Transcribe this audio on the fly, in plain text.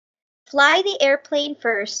Fly the airplane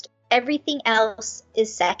first, everything else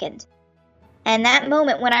is second. And that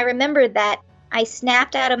moment when I remembered that, I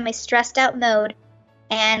snapped out of my stressed out mode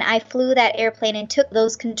and I flew that airplane and took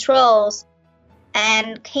those controls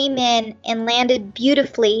and came in and landed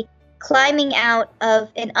beautifully, climbing out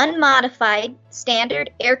of an unmodified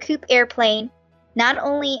standard Ercoupe Airplane, not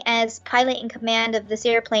only as pilot in command of this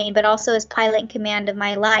airplane, but also as pilot in command of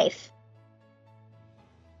my life.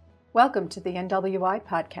 Welcome to the NWI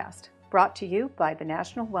Podcast, brought to you by the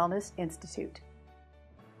National Wellness Institute.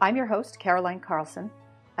 I'm your host, Caroline Carlson,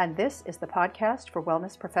 and this is the podcast for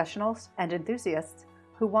wellness professionals and enthusiasts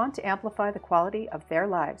who want to amplify the quality of their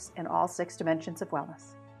lives in all 6 dimensions of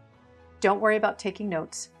wellness. Don't worry about taking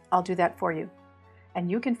notes. I'll do that for you.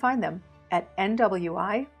 And you can find them at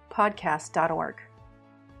nwipodcast.org.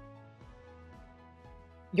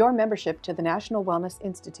 Your membership to the National Wellness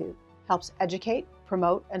Institute helps educate,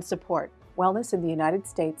 promote, and support wellness in the United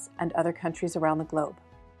States and other countries around the globe.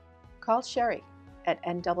 Call Sherry at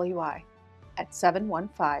NWI at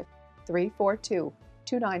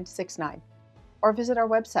 715-342-2969 or visit our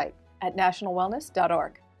website at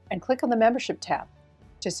nationalwellness.org and click on the membership tab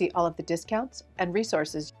to see all of the discounts and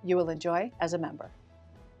resources you will enjoy as a member.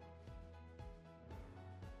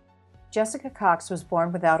 Jessica Cox was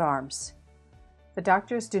born without arms. The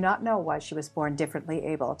doctors do not know why she was born differently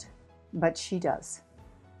abled, but she does.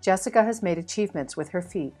 Jessica has made achievements with her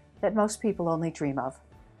feet that most people only dream of.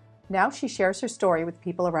 Now she shares her story with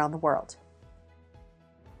people around the world.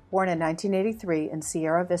 Born in 1983 in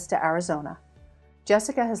Sierra Vista, Arizona,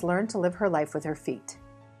 Jessica has learned to live her life with her feet.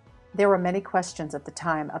 There were many questions at the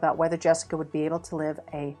time about whether Jessica would be able to live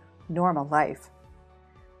a normal life.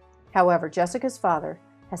 However, Jessica's father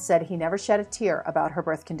has said he never shed a tear about her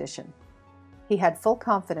birth condition. He had full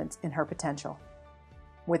confidence in her potential.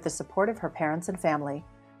 With the support of her parents and family,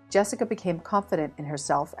 Jessica became confident in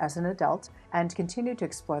herself as an adult and continued to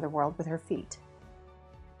explore the world with her feet.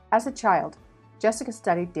 As a child, Jessica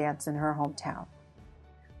studied dance in her hometown.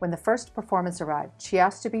 When the first performance arrived, she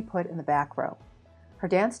asked to be put in the back row. Her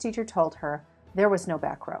dance teacher told her there was no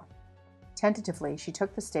back row. Tentatively, she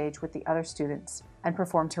took the stage with the other students and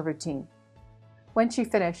performed her routine. When she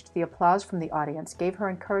finished, the applause from the audience gave her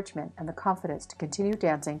encouragement and the confidence to continue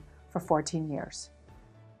dancing for 14 years.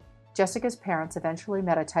 Jessica's parents eventually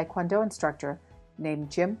met a Taekwondo instructor named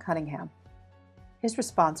Jim Cunningham. His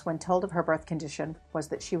response when told of her birth condition was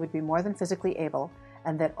that she would be more than physically able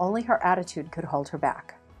and that only her attitude could hold her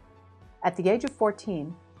back. At the age of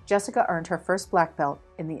 14, Jessica earned her first black belt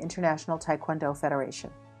in the International Taekwondo Federation.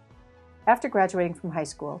 After graduating from high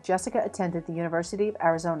school, Jessica attended the University of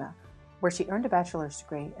Arizona, where she earned a bachelor's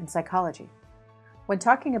degree in psychology. When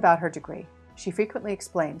talking about her degree, she frequently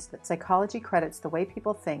explains that psychology credits the way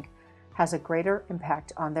people think has a greater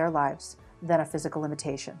impact on their lives than a physical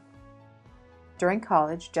limitation. During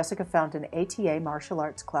college, Jessica found an ATA martial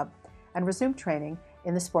arts club and resumed training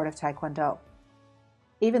in the sport of Taekwondo.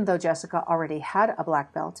 Even though Jessica already had a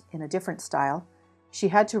black belt in a different style, she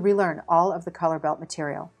had to relearn all of the color belt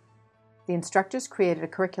material. The instructors created a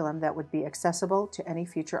curriculum that would be accessible to any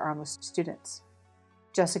future armless students.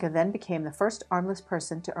 Jessica then became the first armless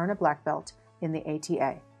person to earn a black belt in the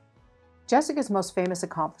ATA. Jessica's most famous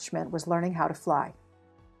accomplishment was learning how to fly.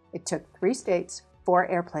 It took 3 states, 4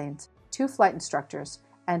 airplanes, 2 flight instructors,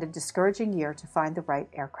 and a discouraging year to find the right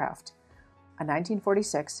aircraft, a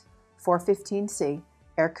 1946 415C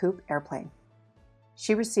Ercoupe Airplane.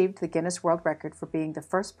 She received the Guinness World Record for being the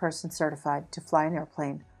first person certified to fly an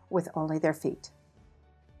airplane with only their feet.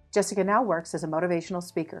 Jessica now works as a motivational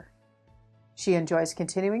speaker. She enjoys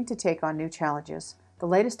continuing to take on new challenges, the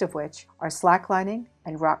latest of which are slacklining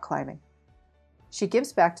and rock climbing. She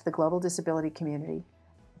gives back to the global disability community.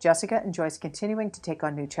 Jessica enjoys continuing to take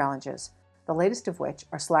on new challenges, the latest of which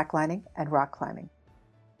are slacklining and rock climbing.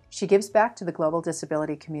 She gives back to the global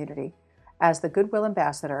disability community as the Goodwill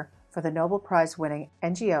Ambassador for the Nobel Prize winning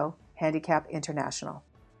NGO Handicap International.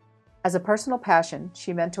 As a personal passion,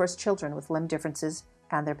 she mentors children with limb differences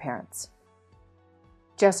and their parents.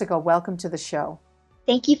 Jessica, welcome to the show.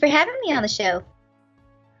 Thank you for having me on the show.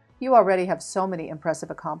 You already have so many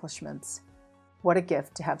impressive accomplishments. What a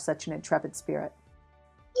gift to have such an intrepid spirit.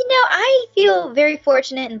 You know, I feel very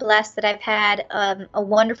fortunate and blessed that I've had a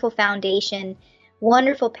wonderful foundation,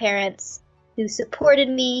 wonderful parents who supported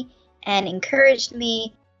me and encouraged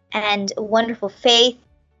me, and a wonderful faith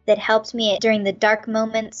that helped me during the dark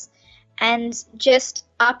moments, and just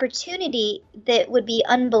opportunity that would be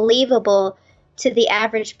unbelievable to the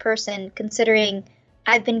average person, considering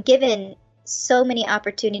I've been given so many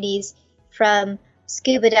opportunities, from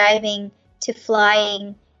scuba diving to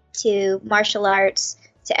flying to martial arts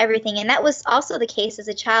to everything. And that was also the case as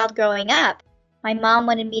a child growing up. My mom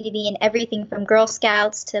wanted me to be in everything from Girl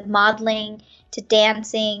Scouts to modeling to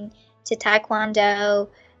dancing to taekwondo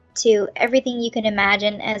to everything you can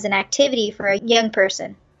imagine as an activity for a young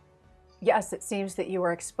person. Yes, it seems that you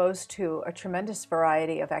were exposed to a tremendous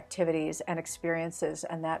variety of activities and experiences,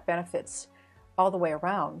 and that benefits all the way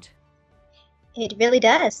around. It really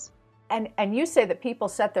does. And you say that people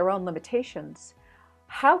set their own limitations.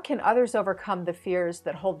 How can others overcome the fears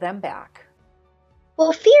that hold them back?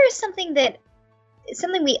 Well, fear is something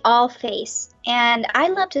we all face. And I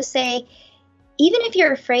love to say, even if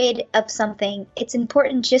you're afraid of something, it's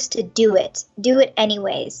important just to do it. Do it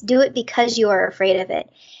anyways. Do it because you are afraid of it.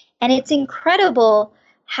 And it's incredible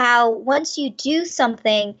how once you do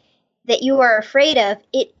something that you are afraid of,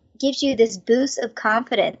 it gives you this boost of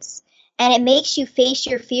confidence. And it makes you face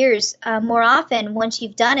your fears more often once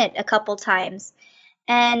you've done it a couple times.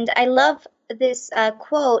 And I love this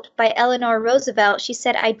quote by Eleanor Roosevelt. She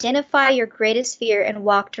said, "Identify your greatest fear and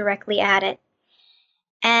walk directly at it."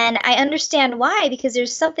 And I understand why, because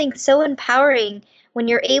there's something so empowering when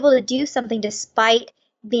you're able to do something despite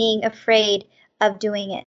being afraid of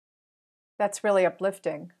doing it. That's really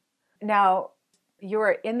uplifting. Now, you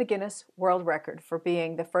are in the Guinness World Record for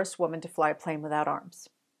being the first woman to fly a plane without arms.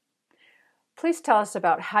 Please tell us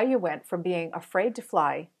about how you went from being afraid to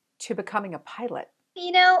fly to becoming a pilot.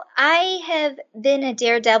 You know, I have been a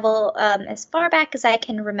daredevil as far back as I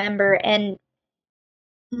can remember. And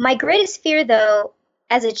my greatest fear, though,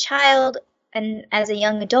 as a child and as a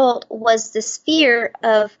young adult, was this fear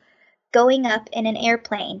of going up in an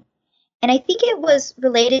airplane. And I think it was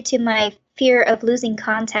related to my fear of losing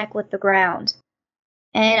contact with the ground.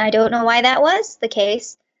 And I don't know why that was the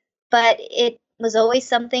case, but it was always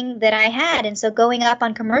something that I had. And so going up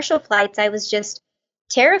on commercial flights, I was just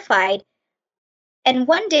terrified. And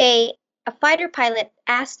one day, a fighter pilot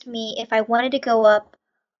asked me if I wanted to go up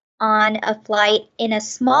on a flight in a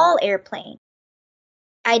small airplane.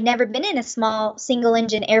 I'd never been in a small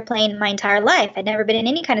single-engine airplane my entire life. I'd never been in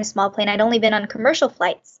any kind of small plane. I'd only been on commercial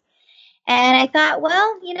flights. And I thought,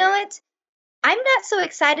 well, you know what? I'm not so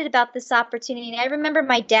excited about this opportunity. And I remember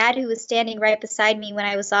my dad, who was standing right beside me when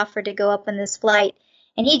I was offered to go up on this flight,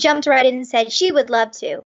 and he jumped right in and said, she would love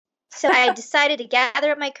to. So I decided to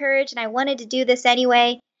gather up my courage, and I wanted to do this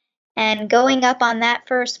anyway. And going up on that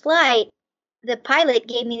first flight, the pilot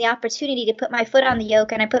gave me the opportunity to put my foot on the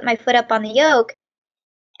yoke, and I put my foot up on the yoke.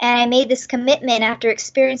 And I made this commitment after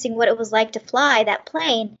experiencing what it was like to fly that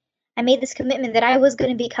plane. I made this commitment that I was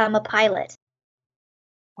going to become a pilot.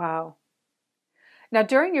 Wow. Now,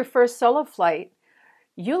 during your first solo flight,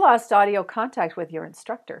 you lost audio contact with your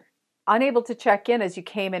instructor. Unable to check in as you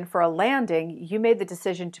came in for a landing, you made the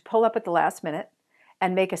decision to pull up at the last minute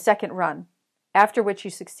and make a second run, after which you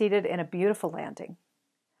succeeded in a beautiful landing.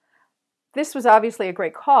 This was obviously a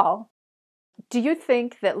great call. Do you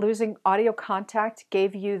think that losing audio contact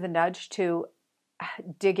gave you the nudge to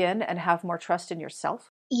dig in and have more trust in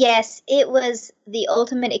yourself? Yes, it was the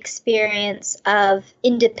ultimate experience of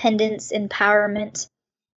independence, empowerment.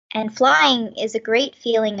 And flying is a great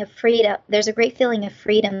feeling of freedom. There's a great feeling of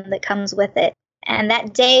freedom that comes with it. And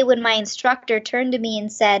that day when my instructor turned to me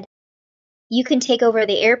and said, "You can take over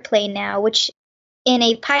the airplane now," which in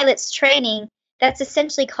a pilot's training, that's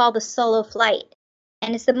essentially called a solo flight.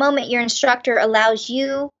 And it's the moment your instructor allows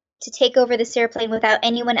you to take over this airplane without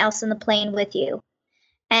anyone else in the plane with you.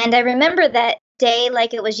 And I remember that day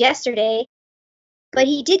like it was yesterday, but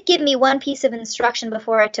he did give me one piece of instruction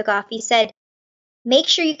before I took off. He said, "Make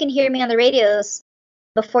sure you can hear me on the radios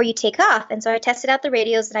before you take off." And so I tested out the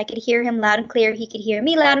radios and I could hear him loud and clear. He could hear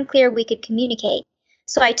me loud and clear. We could communicate.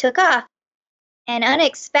 So I took off, and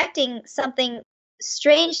unexpecting something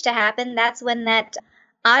strange to happen, that's when that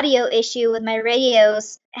audio issue with my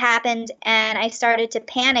radios happened, and I started to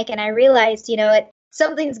panic, and I realized,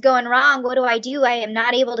 something's going wrong. What do? I am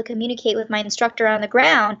not able to communicate with my instructor on the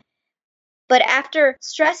ground. But after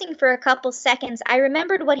stressing for a couple seconds, I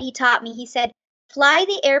remembered what he taught me. He said, "Fly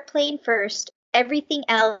the airplane first, everything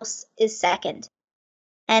else is second."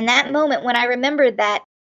 And that moment when I remembered that,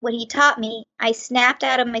 what he taught me, I snapped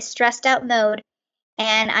out of my stressed out mode,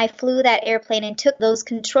 and I flew that airplane and took those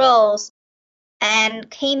controls and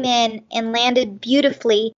came in and landed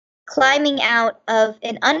beautifully, climbing out of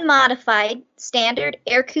an unmodified standard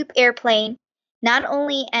Ercoupe Airplane, not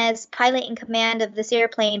only as pilot in command of this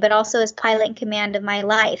airplane, but also as pilot in command of my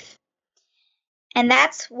life. And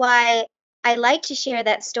that's why I like to share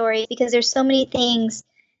that story, because there's so many things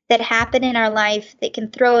that happen in our life that can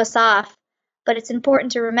throw us off, but it's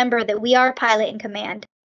important to remember that we are pilot in command,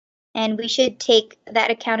 and we should take that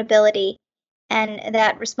accountability and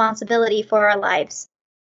that responsibility for our lives.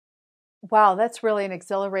 Wow, that's really an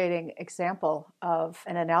exhilarating example of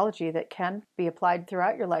an analogy that can be applied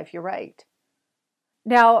throughout your life. You're right.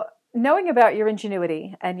 Now, knowing about your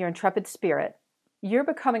ingenuity and your intrepid spirit, your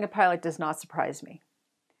becoming a pilot does not surprise me.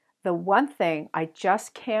 The one thing I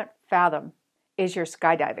just can't fathom is your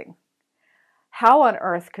skydiving. How on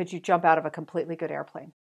earth could you jump out of a completely good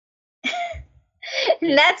airplane?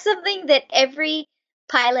 And that's something that every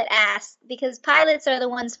pilot asks because pilots are the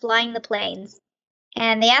ones flying the planes.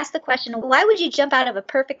 And they ask the question, why would you jump out of a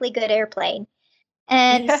perfectly good airplane?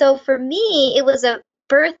 And Yeah. so for me, it was a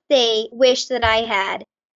birthday wish that I had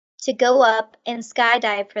to go up and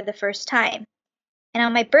skydive for the first time. And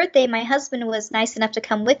on my birthday, my husband was nice enough to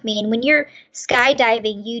come with me. And when you're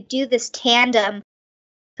skydiving, you do this tandem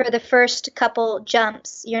for the first couple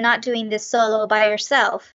jumps. You're not doing this solo by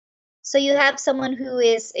yourself. So you have someone who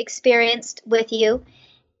is experienced with you.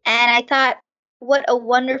 And I thought, what a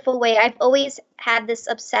wonderful way. I've always had this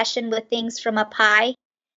obsession with things from up high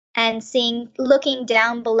and looking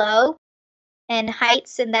down below and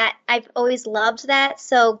heights, and that I've always loved that.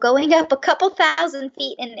 So going up a couple thousand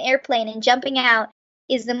feet in an airplane and jumping out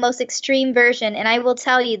is the most extreme version. And I will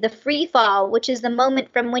tell you, the free fall, which is the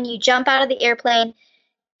moment from when you jump out of the airplane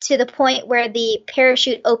to the point where the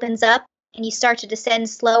parachute opens up and you start to descend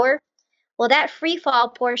slower. Well, that free fall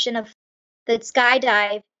portion of the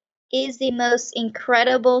skydive is the most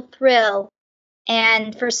incredible thrill.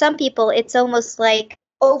 And for some people, it's almost like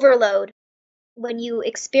overload when you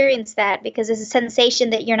experience that because it's a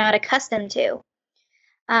sensation that you're not accustomed to.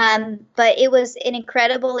 But it was an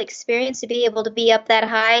incredible experience to be able to be up that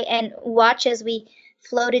high and watch as we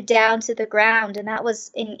floated down to the ground, and that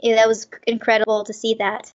was incredible to see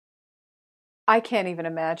that. I can't even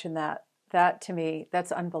imagine that. That to me,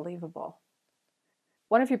 that's unbelievable.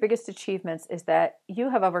 One of your biggest achievements is that you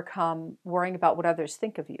have overcome worrying about what others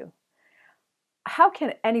think of you. How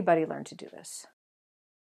can anybody learn to do this?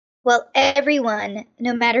 Well, everyone,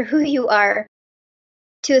 no matter who you are,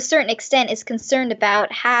 to a certain extent is concerned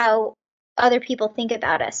about how other people think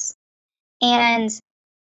about us. And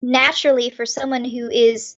naturally, for someone who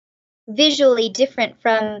is visually different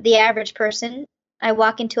from the average person, I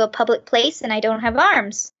walk into a public place and I don't have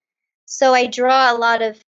arms. So I draw a lot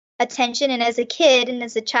of attention. And as a kid and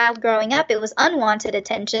as a child growing up, it was unwanted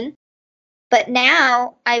attention. But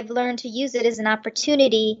now I've learned to use it as an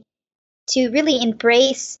opportunity to really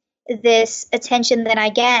embrace this attention that I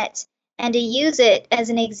get and to use it as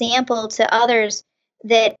an example to others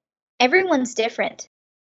that everyone's different.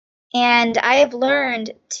 And I have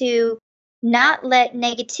learned to not let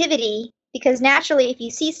negativity, because naturally, if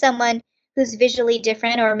you see someone who's visually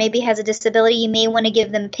different or maybe has a disability, you may want to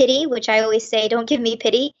give them pity, which I always say, don't give me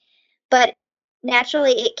pity. But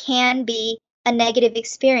naturally, it can be a negative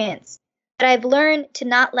experience. But I've learned to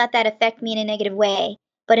not let that affect me in a negative way,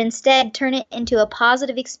 but instead turn it into a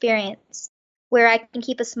positive experience where I can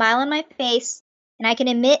keep a smile on my face and I can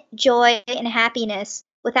emit joy and happiness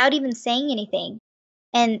without even saying anything.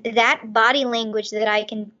 And that body language that I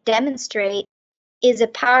can demonstrate is a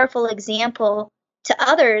powerful example to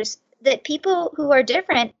others that people who are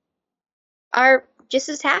different are just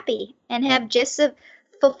as happy and have just a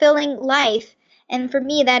fulfilling life. And for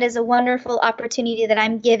me, that is a wonderful opportunity that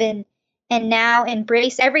I'm given and now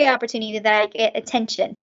embrace every opportunity that I get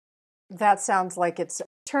attention. That sounds like it's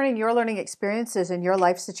turning your learning experiences and your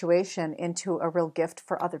life situation into a real gift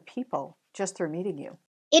for other people just through meeting you.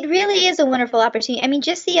 It really is a wonderful opportunity. I mean,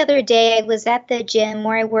 just the other day, I was at the gym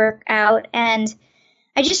where I work out, and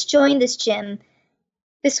I just joined this gym.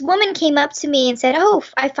 This woman came up to me and said, "Oh,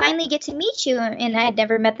 I finally get to meet you." And I had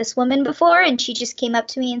never met this woman before, and she just came up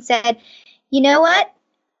to me and said, "You know what?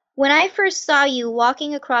 When I first saw you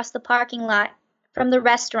walking across the parking lot from the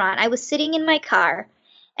restaurant, I was sitting in my car,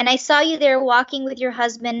 and I saw you there walking with your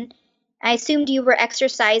husband. I assumed you were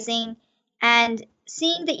exercising, and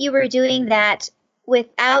seeing that you were doing that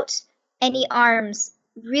without any arms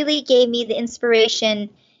really gave me the inspiration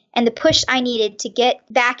and the push I needed to get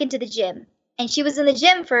back into the gym." And she was in the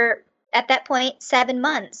gym for, at that point, 7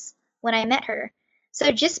 months when I met her.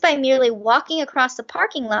 So just by merely walking across the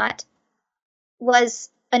parking lot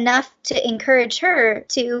was enough to encourage her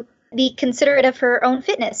to be considerate of her own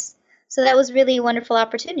fitness. So that was really a wonderful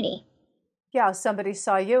opportunity. Yeah, somebody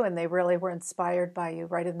saw you and they really were inspired by you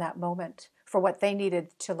right in that moment for what they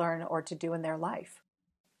needed to learn or to do in their life.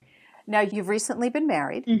 Now, you've recently been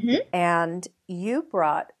married, and you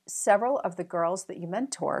brought several of the girls that you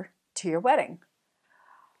mentor to your wedding.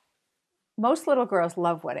 Most little girls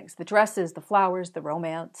love weddings, the dresses, the flowers, the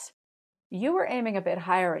romance. You were aiming a bit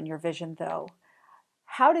higher in your vision, though.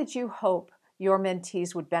 How did you hope your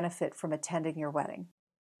mentees would benefit from attending your wedding?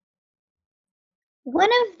 One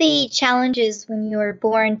of the challenges when you're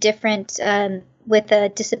born different with a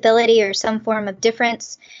disability or some form of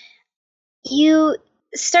difference, you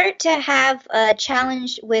start to have a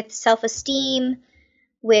challenge with self-esteem,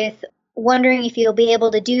 with wondering if you'll be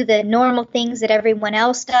able to do the normal things that everyone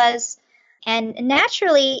else does. And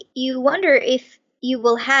naturally, you wonder if you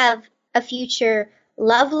will have a future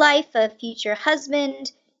love life, a future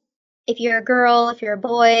husband, if you're a girl, if you're a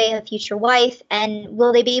boy, a future wife, and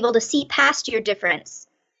will they be able to see past your difference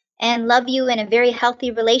and love you in a very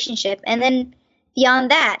healthy relationship? And then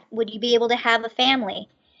beyond that, would you be able to have a family?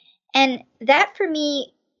 And that for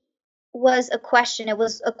me was a question. It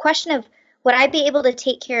was a question of, would I be able to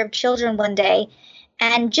take care of children one day?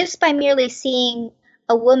 And just by merely seeing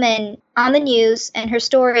a woman on the news and her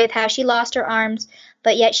story of how she lost her arms,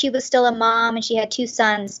 but yet she was still a mom and she had 2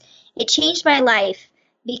 sons, it changed my life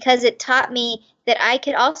because it taught me that I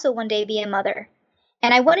could also one day be a mother.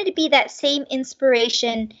 And I wanted to be that same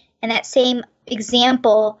inspiration and that same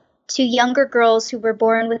example to younger girls who were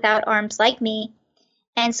born without arms like me.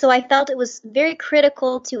 And so I felt it was very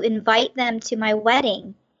critical to invite them to my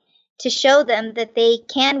wedding, to show them that they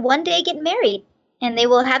can one day get married and they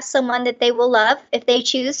will have someone that they will love if they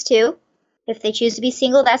choose to. If they choose to be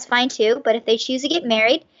single, that's fine too. But if they choose to get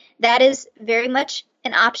married, that is very much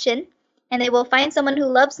an option. And they will find someone who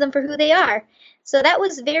loves them for who they are. So that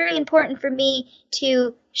was very important for me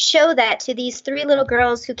to show that to these 3 little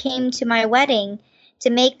girls who came to my wedding, to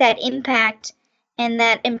make that impact and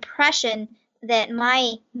that impression that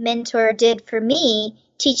my mentor did for me,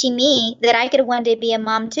 teaching me that I could one day be a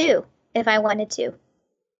mom too, if I wanted to.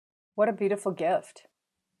 What a beautiful gift.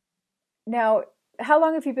 Now, how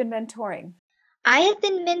long have you been mentoring? I have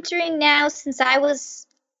been mentoring now since I was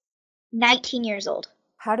 19 years old.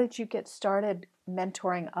 How did you get started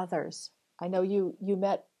mentoring others? I know you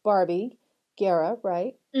met Barbie Guerra,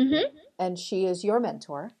 right? Mm-hmm. And she is your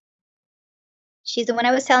mentor. She's the one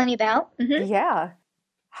I was telling you about. Mm-hmm. Yeah.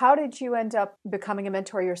 How did you end up becoming a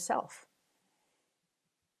mentor yourself?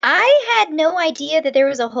 I had no idea that there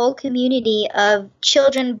was a whole community of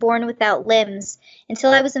children born without limbs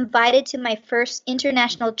until I was invited to my first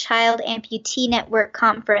International Child Amputee Network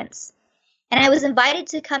conference. And I was invited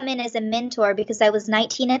to come in as a mentor because I was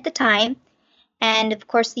 19 at the time. And of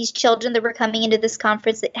course, these children that were coming into this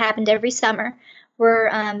conference that happened every summer were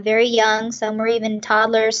very young. Some were even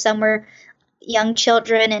toddlers, some were young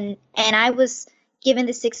children. And I was given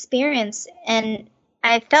this experience, and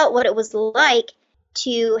I felt what it was like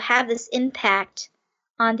to have this impact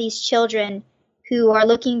on these children who are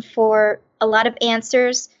looking for a lot of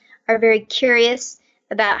answers, are very curious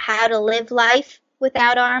about how to live life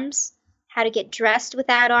without arms, how to get dressed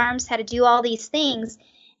without arms, how to do all these things.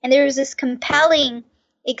 And there was this compelling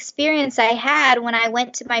experience I had when I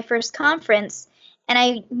went to my first conference. And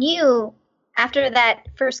I knew after that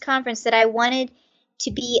first conference that I wanted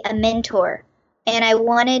to be a mentor. And I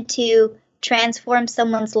wanted to transform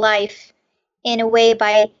someone's life in a way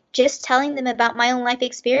by just telling them about my own life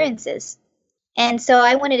experiences. And so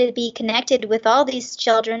I wanted to be connected with all these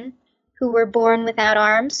children who were born without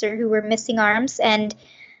arms or who were missing arms. And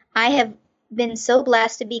I have been so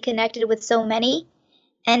blessed to be connected with so many.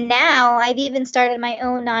 And now I've even started my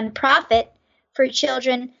own nonprofit for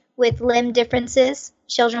children with limb differences,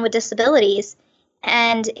 children with disabilities.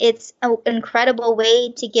 And it's an incredible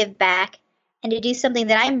way to give back and to do something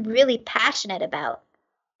that I'm really passionate about.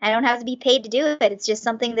 I don't have to be paid to do it. It's just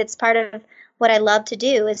something that's part of what I love to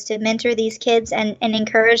do, is to mentor these kids and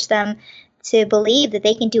encourage them to believe that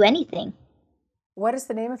they can do anything. What is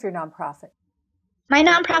the name of your nonprofit? My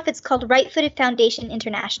nonprofit's called Right Footed Foundation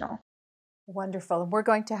International. Wonderful. And we're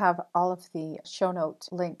going to have all of the show note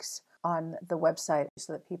links on the website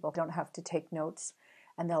so that people don't have to take notes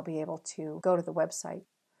and they'll be able to go to the website.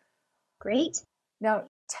 Great. Now,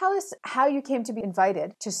 tell us how you came to be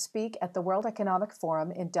invited to speak at the World Economic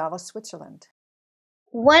Forum in Davos, Switzerland.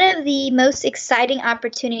 One of the most exciting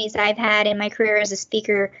opportunities I've had in my career as a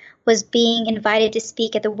speaker was being invited to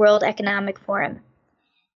speak at the World Economic Forum.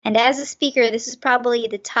 And as a speaker, this is probably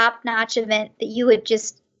the top-notch event that you would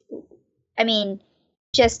just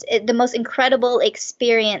the most incredible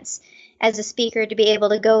experience as a speaker to be able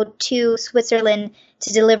to go to Switzerland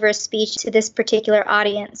to deliver a speech to this particular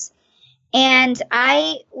audience. And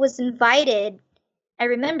I was invited, I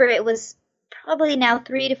remember it was probably now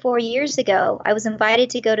 3 to 4 years ago, I was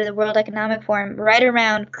invited to go to the World Economic Forum right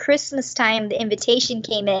around Christmas time. The invitation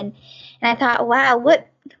came in, and I thought, wow, what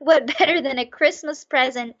better than a Christmas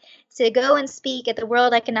present to go and speak at the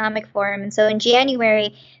World Economic Forum. And so in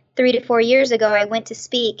January, 3 to 4 years ago, I went to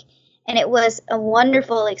speak, and it was a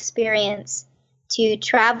wonderful experience to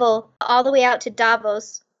travel all the way out to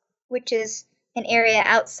Davos, which is an area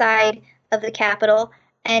outside of the capital,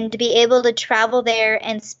 and to be able to travel there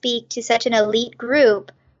and speak to such an elite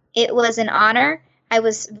group, it was an honor. I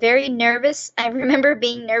was very nervous. I remember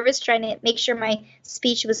being nervous trying to make sure my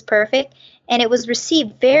speech was perfect, and it was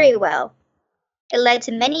received very well. It led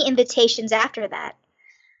to many invitations after that,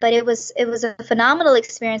 but it was a phenomenal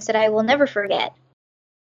experience that I will never forget.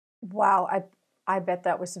 Wow, I bet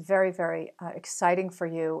that was very, very exciting for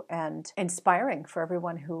you and inspiring for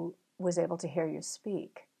everyone who was able to hear you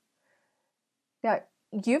speak. Now,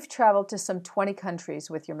 you've traveled to some 20 countries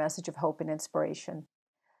with your message of hope and inspiration.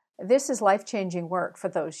 This is life-changing work for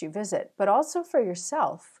those you visit, but also for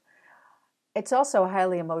yourself. It's also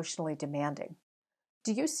highly emotionally demanding.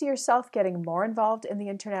 Do you see yourself getting more involved in the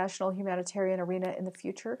international humanitarian arena in the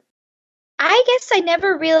future? I guess I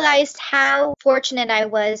never realized how fortunate I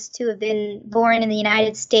was to have been born in the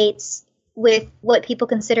United States with what people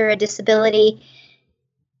consider a disability,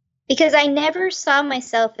 because I never saw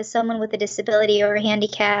myself as someone with a disability or a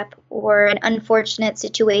handicap or an unfortunate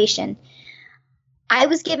situation. I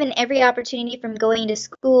was given every opportunity, from going to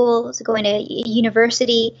school to going to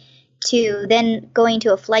university to then going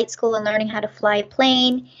to a flight school and learning how to fly a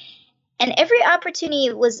plane. And every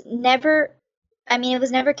opportunity was never, it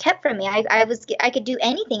was never kept from me. I could do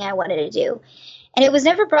anything I wanted to do. And it was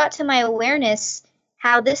never brought to my awareness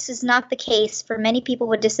how this is not the case for many people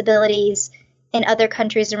with disabilities in other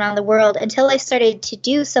countries around the world until I started to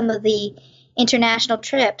do some of the international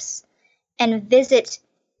trips and visit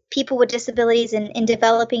people with disabilities in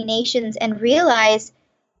developing nations and realize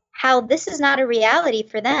how this is not a reality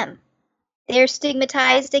for them. They're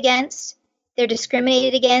stigmatized against, they're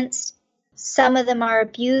discriminated against, some of them are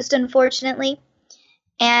abused, unfortunately.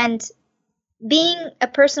 And being a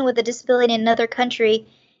person with a disability in another country,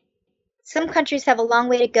 some countries have a long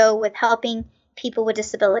way to go with helping people with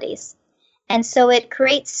disabilities. And so it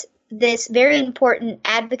creates this very important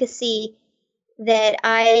advocacy that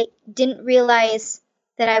I didn't realize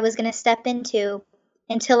that I was going to step into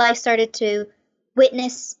until I started to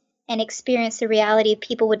witness and experience the reality of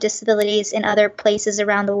people with disabilities in other places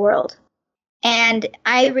around the world. And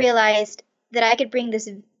I realized that I could bring this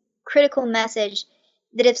critical message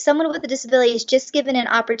that if someone with a disability is just given an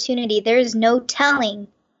opportunity, there is no telling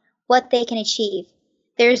what they can achieve.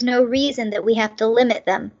 There is no reason that we have to limit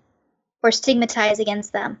them or stigmatize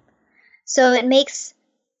against them. So it makes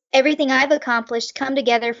everything I've accomplished come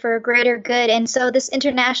together for a greater good. And so this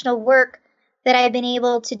international work that I've been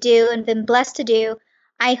able to do and been blessed to do,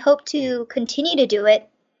 I hope to continue to do it,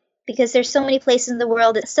 because there's so many places in the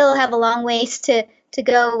world that still have a long ways to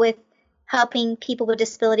go with helping people with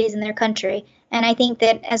disabilities in their country. And I think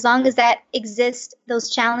that as long as that exists,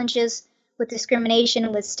 those challenges with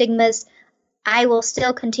discrimination, with stigmas, I will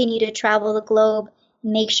still continue to travel the globe,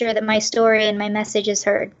 make sure that my story and my message is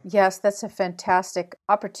heard. Yes, that's a fantastic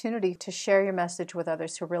opportunity to share your message with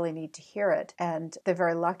others who really need to hear it. And they're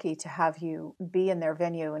very lucky to have you be in their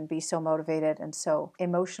venue and be so motivated and so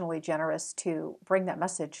emotionally generous to bring that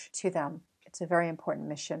message to them. It's a very important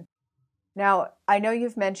mission. Now, I know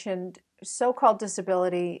you've mentioned so-called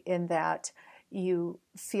disability in that you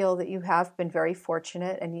feel that you have been very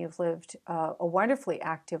fortunate and you've lived a wonderfully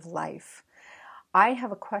active life. I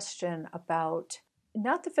have a question about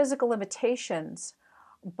not the physical limitations,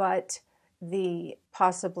 but the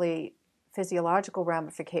possibly physiological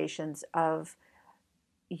ramifications of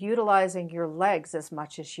utilizing your legs as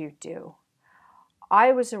much as you do.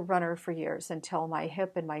 I was a runner for years until my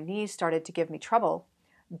hip and my knees started to give me trouble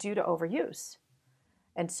due to overuse.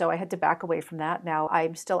 And so I had to back away from that. Now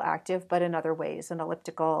I'm still active, but in other ways, an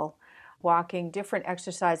elliptical, walking, different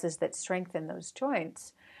exercises that strengthen those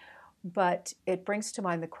joints. But it brings to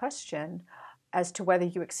mind the question as to whether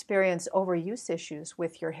you experience overuse issues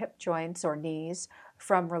with your hip joints or knees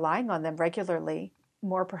from relying on them regularly,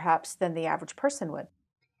 more perhaps than the average person would.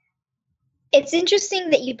 It's interesting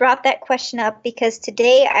that you brought that question up, because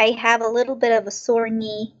today I have a little bit of a sore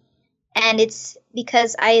knee, and it's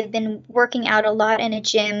because I have been working out a lot in a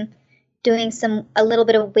gym, doing a little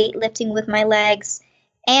bit of weightlifting with my legs,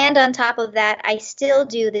 and on top of that, I still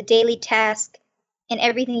do the daily task and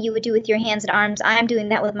everything you would do with your hands and arms. I'm doing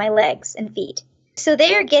that with my legs and feet. So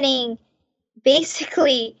they are getting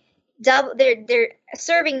basically double. They're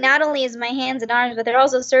serving not only as my hands and arms, but they're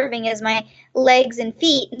also serving as my legs and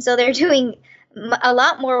feet. And so they're doing a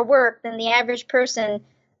lot more work than the average person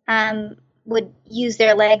would use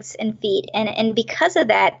their legs and feet. And because of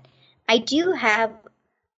that, I do have,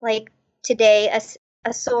 like today,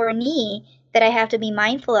 a sore knee that I have to be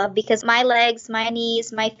mindful of, because my legs, my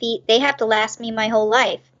knees, my feet, they have to last me my whole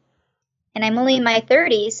life. And I'm only in my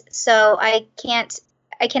 30s, so I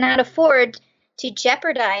cannot afford to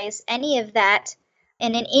jeopardize any of that,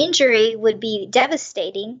 and an injury would be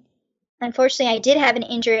devastating. Unfortunately, I did have an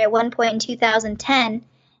injury at one point in 2010,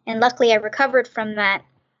 and luckily I recovered from that.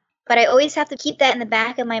 But I always have to keep that in the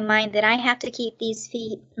back of my mind, that I have to keep these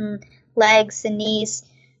feet and legs and knees,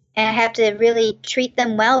 and I have to really treat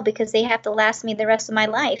them well because they have to last me the rest of my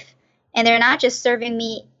life. And they're not just serving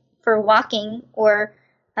me for walking or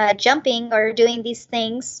jumping or doing these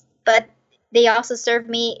things, but they also serve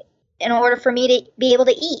me in order for me to be able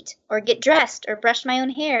to eat or get dressed or brush my own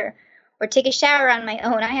hair or take a shower on my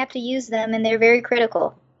own. I have to use them, and they're very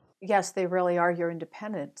critical. Yes, they really are your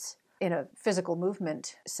independence in a physical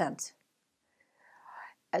movement sense.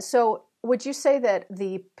 So would you say that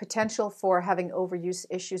the potential for having overuse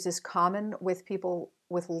issues is common with people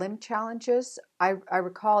with limb challenges? I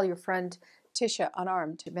recall your friend Tisha,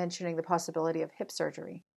 unarmed, mentioning the possibility of hip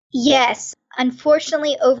surgery. Yes.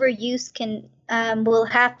 Unfortunately, overuse will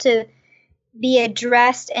have to be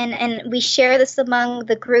addressed, and we share this among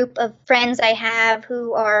the group of friends I have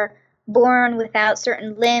who are born without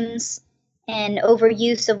certain limbs and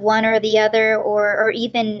overuse of one or the other, or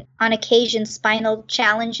even on occasion spinal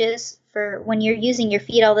challenges. For when you're using your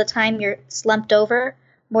feet all the time, you're slumped over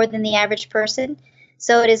more than the average person.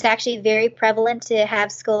 So it is actually very prevalent to have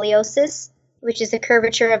scoliosis, which is a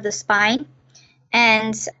curvature of the spine.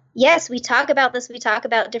 And yes, we talk about this. We talk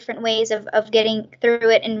about different ways of getting through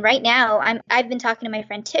it. And right now, I've been talking to my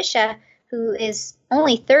friend Tisha, who is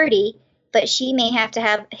only 30, but she may have to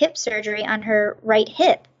have hip surgery on her right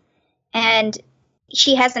hip. And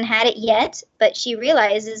she hasn't had it yet, but she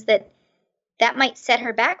realizes that might set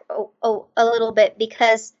her back a little bit,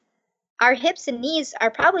 because our hips and knees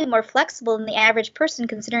are probably more flexible than the average person,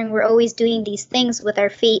 considering we're always doing these things with our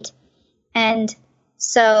feet. And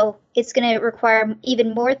so it's going to require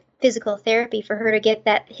even more physical therapy for her to get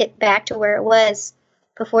that hip back to where it was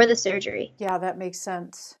before the surgery. Yeah, that makes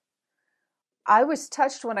sense. I was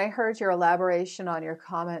touched when I heard your elaboration on your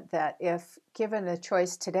comment that if given a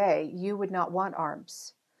choice today, you would not want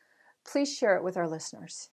arms. Please share it with our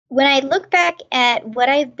listeners. When I look back at what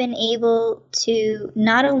I've been able to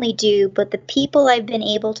not only do, but the people I've been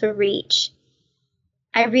able to reach,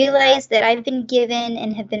 I realize that I've been given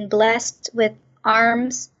and have been blessed with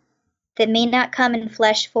arms that may not come in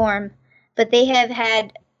flesh form, but they have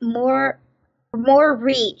had more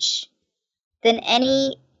reach than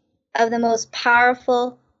any of the most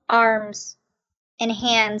powerful arms and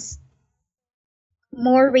hands,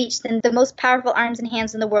 more reach than the most powerful arms and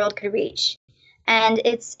hands in the world could reach. And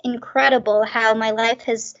it's incredible how my life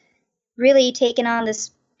has really taken on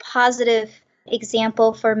this positive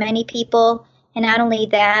example for many people. And not only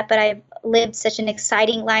that, but I've lived such an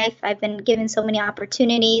exciting life. I've been given so many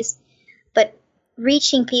opportunities, but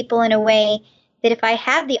reaching people in a way that if I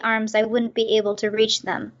had the arms, I wouldn't be able to reach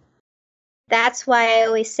them. That's why I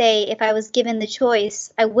always say, if I was given the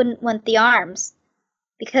choice, I wouldn't want the arms,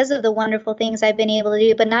 because of the wonderful things I've been able to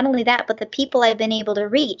do. But not only that, but the people I've been able to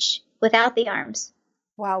reach without the arms.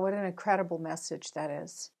 Wow, what an incredible message that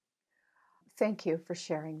is. Thank you for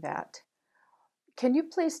sharing that. Can you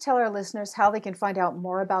please tell our listeners how they can find out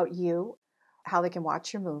more about you, how they can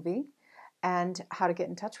watch your movie, and how to get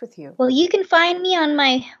in touch with you? Well, you can find me on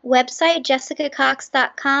my website,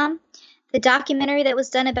 jessicacox.com. The documentary that was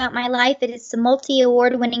done about my life, it is a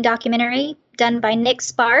multi-award-winning documentary done by Nick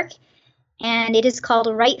Spark, and it is called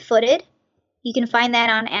Right Footed. You can find that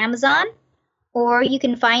on Amazon, or you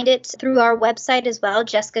can find it through our website as well,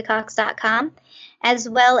 jessicacox.com, as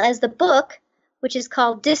well as the book, which is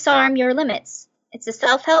called Disarm Your Limits. It's a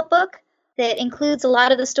self-help book that includes a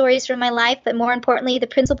lot of the stories from my life, but more importantly, the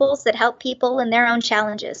principles that help people in their own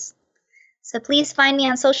challenges. So please find me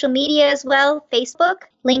on social media as well, Facebook,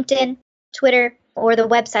 LinkedIn, Twitter, or the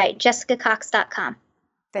website, jessicacox.com.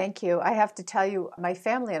 Thank you. I have to tell you, my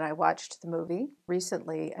family and I watched the movie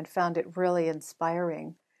recently and found it really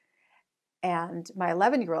inspiring. And my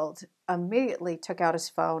 11-year-old immediately took out his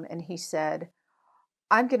phone and he said,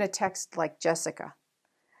 "I'm going to text like Jessica."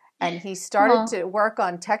 And he started to work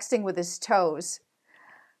on texting with his toes,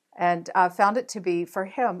 and found it to be, for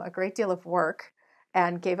him, a great deal of work,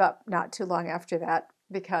 and gave up not too long after that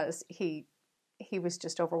because he was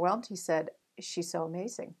just overwhelmed. He said, "She's so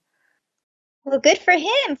amazing." Well, good for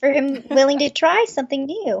him willing to try something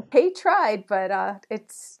new. He tried, but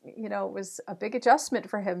it was a big adjustment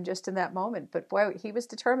for him just in that moment. But boy, he was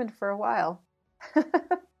determined for a while.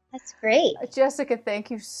 That's great. Jessica,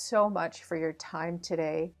 thank you so much for your time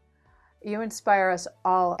today. You inspire us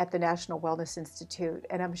all at the National Wellness Institute,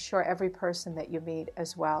 and I'm sure every person that you meet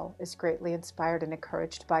as well is greatly inspired and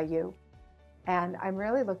encouraged by you. And I'm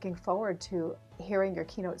really looking forward to hearing your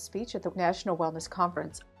keynote speech at the National Wellness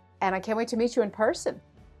Conference. And I can't wait to meet you in person.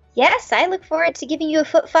 Yes, I look forward to giving you a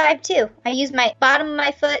foot five too. I use my bottom of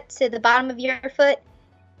my foot to the bottom of your foot,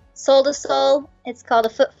 sole to sole. It's called a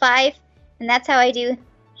foot five, and that's how I do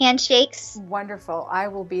handshakes. Wonderful. I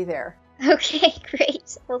will be there. Okay,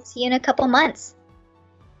 great. We'll see you in a couple months.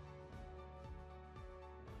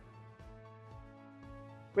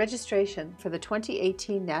 Registration for the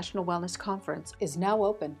 2018 National Wellness Conference is now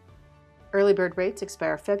open. Early bird rates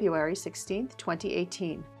expire February 16,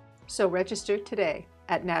 2018. So register today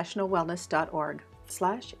at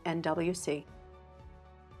nationalwellness.org/NWC.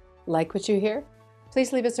 Like what you hear?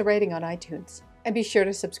 Please leave us a rating on iTunes and be sure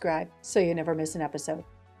to subscribe so you never miss an episode.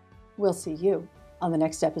 We'll see you on the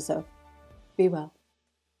next episode. Be well.